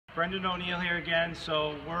Brendan O'Neill here again.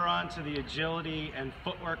 So we're on to the agility and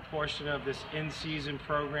footwork portion of this in-season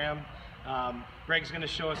program. Greg's going to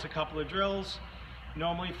show us a couple of drills.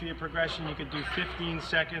 Normally for your progression you could do 15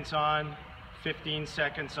 seconds on, 15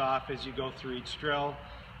 seconds off as you go through each drill.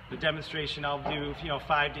 The demonstration I'll do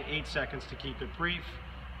 5 to 8 seconds to keep it brief,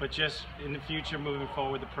 but just in the future moving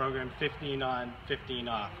forward the program 15 on, 15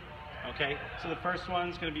 off. Okay, so the first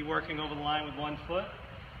one's going to be working over the line with one foot.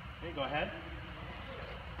 Okay, go ahead.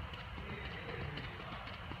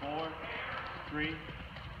 4, 3,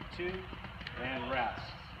 2, and rest.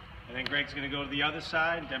 And then Greg's going to go to the other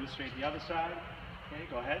side and demonstrate the other side. Okay,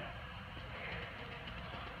 go ahead.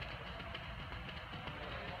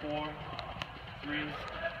 4, 3,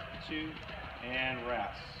 2, and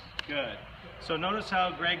rest. Good. So notice how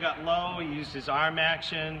Greg got low, he used his arm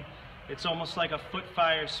action. It's almost like a foot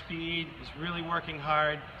fire speed. He's really working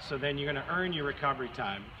hard, so then you're going to earn your recovery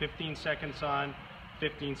time. 15 seconds on,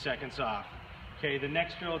 15 seconds off. Okay, the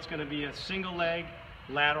next drill is going to be a single leg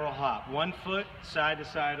lateral hop. 1 foot side to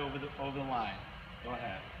side over the line. Go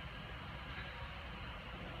ahead.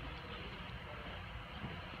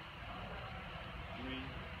 3,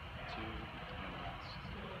 2, and rest.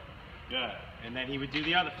 Good. And then he would do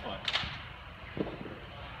the other foot. 3,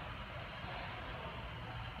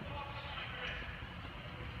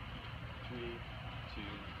 2,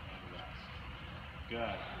 and rest.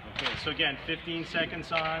 Good. Okay, so again, 15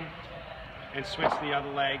 seconds on, and switch the other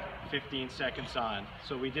leg, 15 seconds on.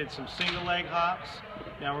 So we did some single leg hops.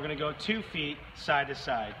 Now we're going to go 2 feet side to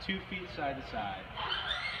side. 2 feet side to side.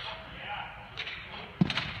 3,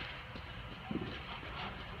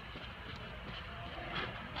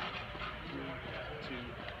 2,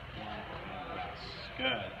 1, and rest.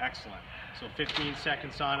 Good, excellent. So 15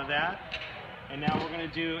 seconds on of that. And now we're going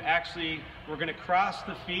to do, we're going to cross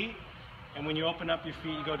the feet. And when you open up your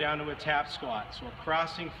feet, you go down to a tap squat. So we're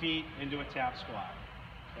crossing feet into a tap squat.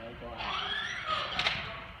 Okay, go ahead.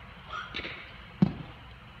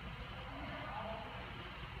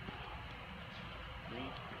 3,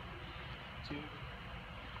 2,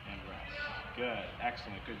 and rest. Good,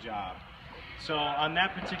 excellent, good job. So on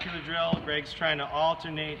that particular drill, Greg's trying to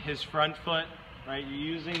alternate his front foot, right? You're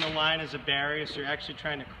using the line as a barrier, so you're actually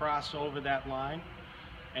trying to cross over that line,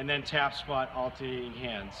 and then tap squat, alternating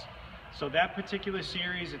hands. So that particular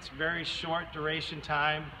series, it's very short duration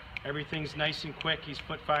time. Everything's nice and quick. He's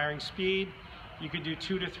foot firing speed. You could do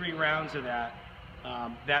 2 to 3 rounds of that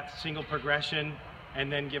single progression,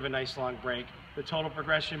 and then give a nice long break. The total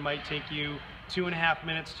progression might take you 2.5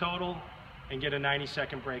 minutes total, and get a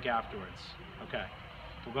 90-second break afterwards. Okay,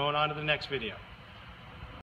 we're going on to the next video.